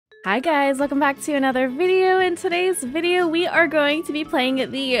Hi guys, welcome back to another video. In today's video, we are going to be playing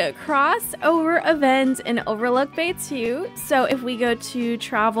the crossover event in Overlook Bay 2. So if we go to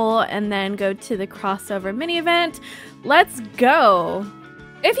travel and then go to the crossover mini event, let's go.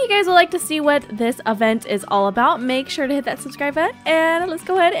 If you guys would like to see what this event is all about, make sure to hit that subscribe button and let's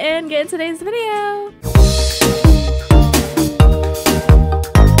go ahead and get into today's video.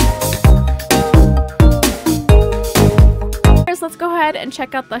 Let's go ahead and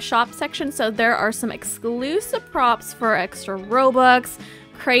check out the shop section. So there are some exclusive props for extra Robux,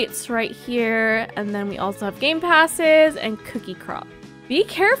 crates right here, and then we also have game passes and cookie crop. Be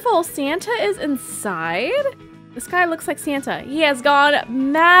careful, Santa is inside. This guy looks like Santa. He has gone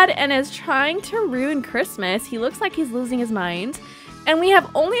mad and is trying to ruin Christmas. He looks like he's losing his mind. And we have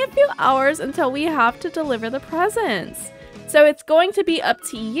only a few hours until we have to deliver the presents. So it's going to be up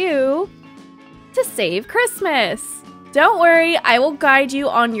to you to save Christmas. Don't worry, I will guide you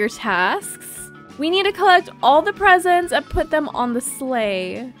on your tasks. We need to collect all the presents and put them on the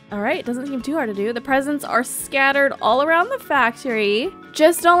sleigh. Alright, doesn't seem too hard to do. The presents are scattered all around the factory.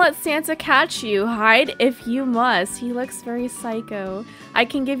 Just don't let Santa catch you. Hide if you must. He looks very psycho. I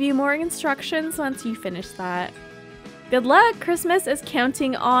can give you more instructions once you finish that. Good luck, Christmas is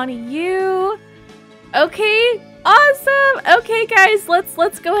counting on you. Okay. Awesome! Okay guys,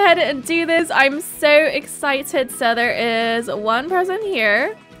 let's go ahead and do this. I'm so excited. So there is one person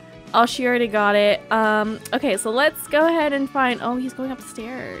here. Oh, she already got it. Okay, so let's go ahead and find... Oh, he's going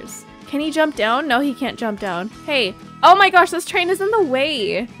upstairs. Can he jump down? No, he can't jump down. Hey. Oh my gosh, this train is in the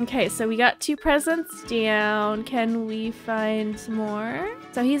way. Okay, so we got 2 presents down. Can we find more?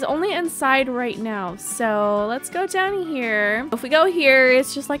 So he's only inside right now. So let's go down here. If we go here,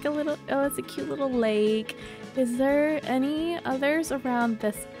 it's just like a little... Oh, it's a cute little lake. Is there any others around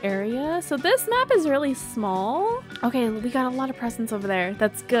this area? So this map is really small. Okay, we got a lot of presents over there.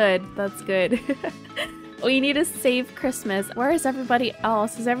 That's good. That's good. We need to save Christmas. Where is everybody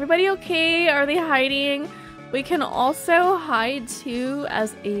else? Is everybody okay? Are they hiding? We can also hide too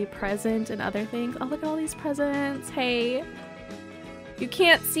as a present and other things. Oh, look at all these presents. Hey, you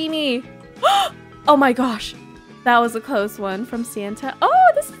can't see me. Oh my gosh. That was a close one from Santa.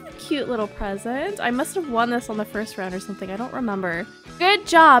 Oh, this is a cute little present. I must have won this on the first round or something. I don't remember. Good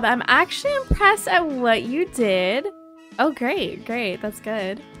job. I'm actually impressed at what you did. Oh, great. Great. That's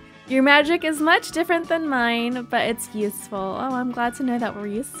good. Your magic is much different than mine, but it's useful. Oh, I'm glad to know that we're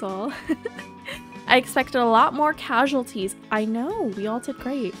useful. I expected a lot more casualties. I know. We all did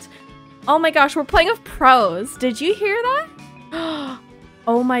great. Oh my gosh. We're playing with pros. Did you hear that?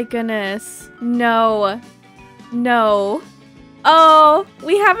 Oh my goodness. No. No. Oh,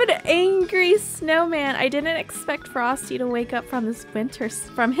 we have an angry snowman. I didn't expect Frosty to wake up from his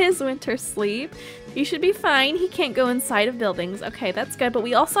winter sleep. You should be fine. He can't go inside of buildings. Okay, that's good. But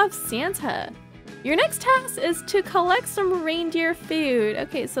we also have Santa. Your next task is to collect some reindeer food.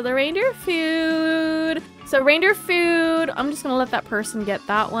 Okay, so the reindeer food. So reindeer food. I'm just gonna let that person get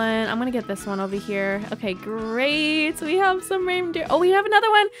that one. I'm gonna get this one over here. Okay, great. We have some reindeer. Oh, we have another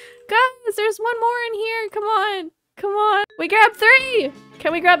one. Guys, there's one more in here. Come on. Come on. We grabbed 3.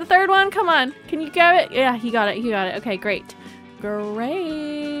 Can we grab the 3rd one? Come on. Can you grab it? Yeah, he got it. He got it. Okay, great.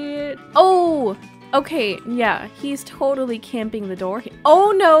 Great. Oh, okay. Yeah, he's totally camping the door.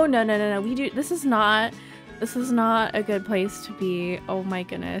 Oh, no. This is not a good place to be. Oh my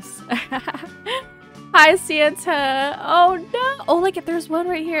goodness. Hi, Santa. Oh no. Oh, look, there's one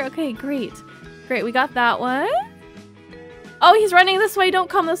right here. Okay, great. Great, we got that one. Oh, he's running this way. Don't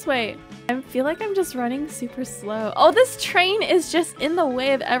come this way. I feel like I'm just running super slow. Oh, this train is just in the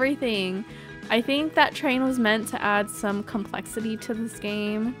way of everything. I think that train was meant to add some complexity to this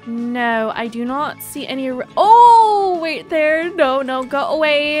game. No, I do not see any... Oh, wait there. No, go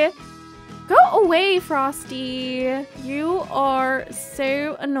away. Go away, Frosty. You are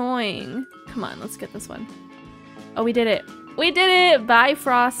so annoying. Come on, let's get this one. Oh, we did it. We did it. Bye,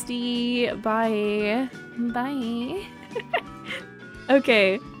 Frosty. Bye. Bye.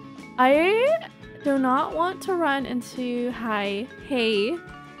 Okay. I do not want to run into... Hi. Hey.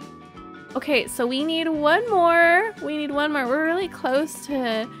 Okay, so we need one more. We need one more. We're really close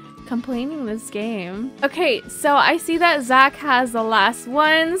to completing this game. Okay, so I see that Zach has the last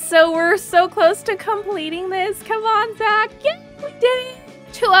one. So we're so close to completing this. Come on, Zach. Yeah, we did it.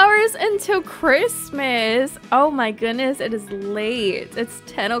 2 hours until Christmas. Oh my goodness, it is late. It's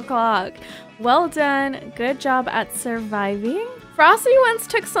 10 o'clock. Well done. Good job at surviving. Frosty once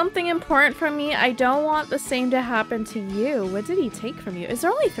took something important from me. I don't want the same to happen to you. What did he take from you? Is there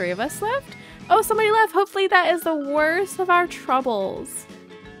only 3 of us left? Oh, somebody left. Hopefully that is the worst of our troubles.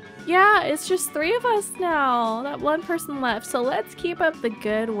 Yeah, it's just 3 of us now. That one person left. So let's keep up the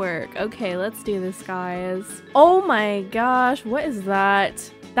good work. Okay, let's do this, guys. Oh my gosh, what is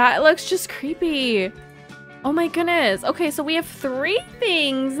that? That looks just creepy. Oh my goodness. Okay, so we have 3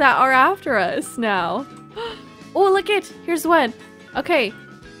 things that are after us now. Oh, look it. Here's one. Okay.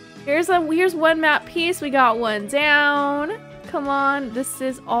 Here's one map piece. We got one down. Come on. This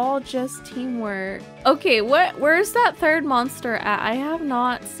is all just teamwork. Okay, where's that 3rd monster at? I have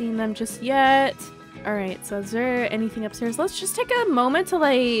not seen them just yet. All right, so is there anything upstairs? Let's just take a moment to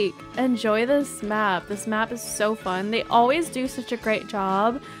like enjoy this map. This map is so fun. They always do such a great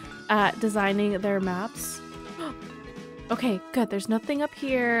job at designing their maps. Okay, good. There's nothing up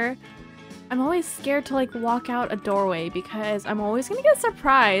here. I'm always scared to like walk out a doorway because I'm always gonna get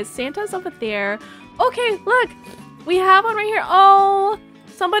surprised. Santa's over there. Okay, look. We have one right here. Oh,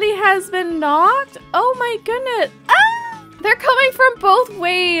 somebody has been knocked. Oh my goodness. Ah! They're coming from both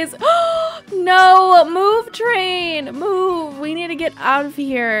ways. No, move train. Move. We need to get out of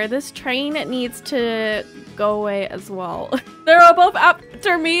here. This train needs to go away as well. They're all both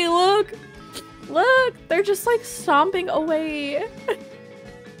after me. Look. Look, they're just like stomping away.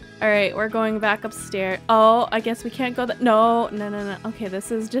 All right, we're going back upstairs. Oh, I guess we can't go no. Okay,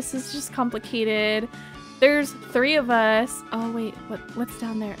 this is just complicated. There's 3 of us. Oh wait, what's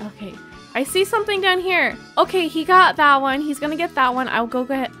down there? Okay, I see something down here. Okay, he got that one. He's gonna get that one. I'll go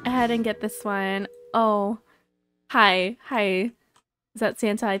ahead and get this one. Oh, hi. Is that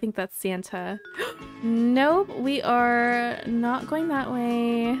Santa? I think that's Santa. Nope, we are not going that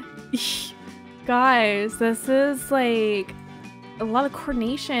way. Guys, this is like a lot of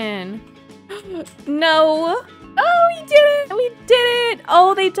coordination. No. Oh, we did it. We did it.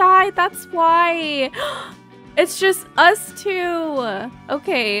 Oh, they died. That's why. It's just us 2.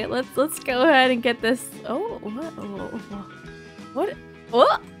 Okay, let's go ahead and get this. Oh,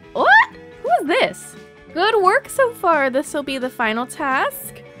 what? Who is this? Good work so far. This will be the final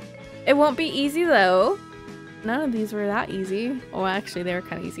task. It won't be easy though. None of these were that easy. Oh, actually, they were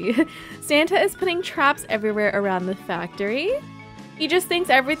kind of easy. Santa is putting traps everywhere around the factory. He just thinks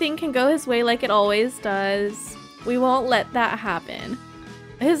everything can go his way like it always does. We won't let that happen.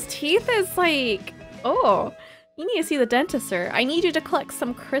 His teeth is like... Oh, you need to see the dentist, sir. I need you to collect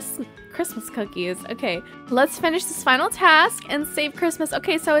some Christmas cookies. Okay, let's finish this final task and save Christmas.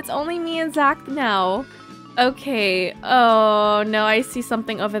 Okay, so it's only me and Zach now. Okay, oh no, I see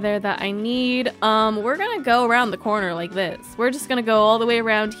something over there that I need. We're gonna go around the corner like this. We're just gonna go all the way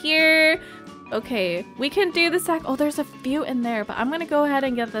around here. Okay, we can do this. Oh, there's a few in there, but I'm gonna go ahead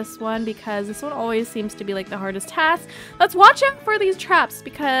and get this one because this one always seems to be like the hardest task. Let's watch out for these traps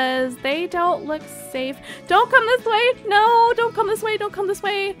because they don't look safe. Don't come this way. No, don't come this way. Don't come this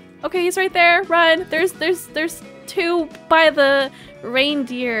way. Okay, he's right there. Run. There's 2 by the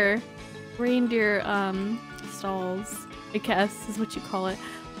reindeer stalls, I guess is what you call it.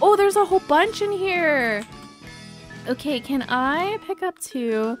 Oh, there's a whole bunch in here. Okay, can I pick up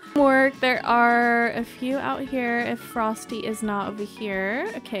 2? Work. There are a few out here if Frosty is not over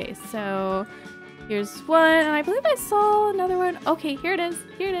here. Okay, so here's one, and I believe I saw another one. Okay, here it is.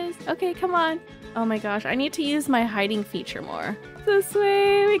 Here it is. Okay, come on. Oh my gosh, I need to use my hiding feature more. This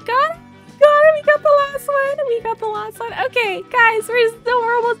way. We got it. We got the last one. We got the last one. Okay, guys,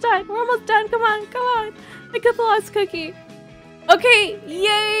 we're almost done. We're almost done. Come on, come on. I got the last cookie. Okay,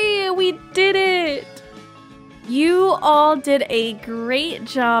 yay, we did it. You all did a great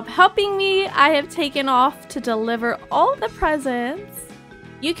job helping me. I have taken off to deliver all the presents.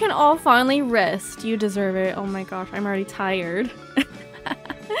 You can all finally rest. You deserve it. Oh my gosh, I'm already tired.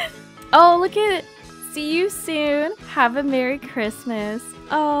 Oh, look at it. See you soon. Have a Merry Christmas.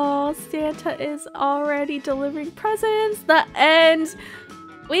 Oh, Santa is already delivering presents. The end.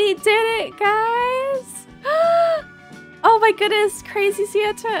 We did it, guys. Oh my goodness. Crazy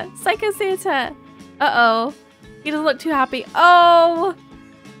Santa. Psycho Santa. Uh-oh. He doesn't look too happy. Oh.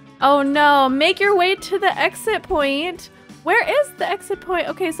 Oh no. Make your way to the exit point. Where is the exit point?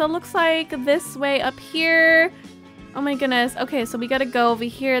 Okay, so it looks like this way up here. Oh my goodness. Okay, so we gotta go over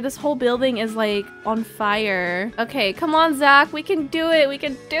here. This whole building is like on fire. Okay, come on, Zach. We can do it. We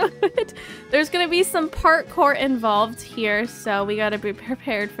can do it. There's gonna be some parkour involved here, so we gotta be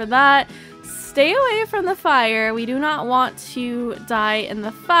prepared for that. Stay away from the fire. We do not want to die in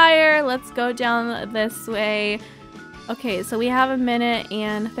the fire. Let's go down this way. Okay, so we have a minute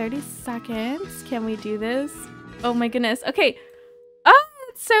and 30 seconds. Can we do this? Oh my goodness. Okay. Oh,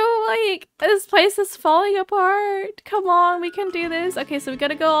 it's so like this place is falling apart. Come on, we can do this. Okay, so we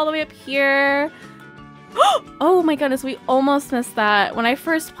gotta go all the way up here. Oh my goodness, we almost missed that. When I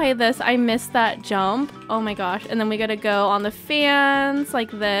first played this, I missed that jump. Oh my gosh. And then we gotta go on the fans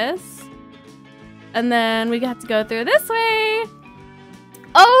like this. And then we have to go through this way.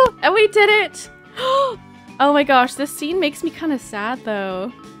 Oh, and we did it. Oh my gosh, this scene makes me kind of sad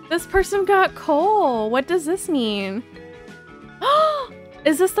though. This person got coal. What does this mean?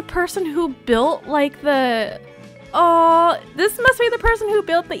 Is this the person who built like the... Oh, this must be the person who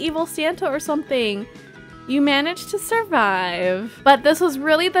built the evil Santa or something. You managed to survive. But this was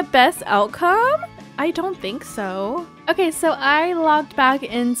really the best outcome? I don't think so. Okay, so I logged back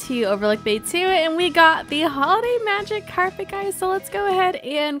into Overlook Bay 2 and we got the holiday magic carpet, guys. So let's go ahead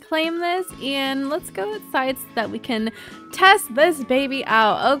and claim this and let's go outside so that we can test this baby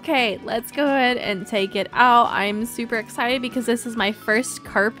out. Okay, let's go ahead and take it out. I'm super excited because this is my first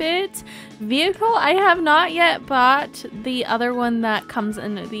carpet vehicle. I have not yet bought the other one that comes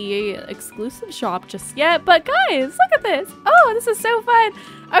in the exclusive shop just yet. But guys, look at this. Oh, this is so fun.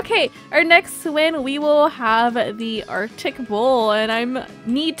 Okay, our next win, we will have the Arctic Bull, and I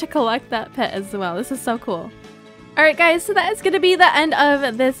need to collect that pet as well. This is so cool. Alright guys, so that is going to be the end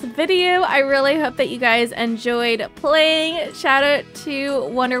of this video. I really hope that you guys enjoyed playing. Shout out to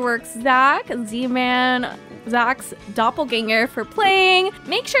Wonderworks Zach, Z-Man, Zach's doppelganger for playing.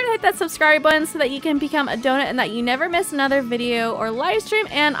 Make sure to hit that subscribe button so that you can become a donut and that you never miss another video or live stream,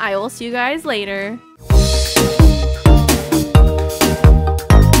 and I will see you guys later.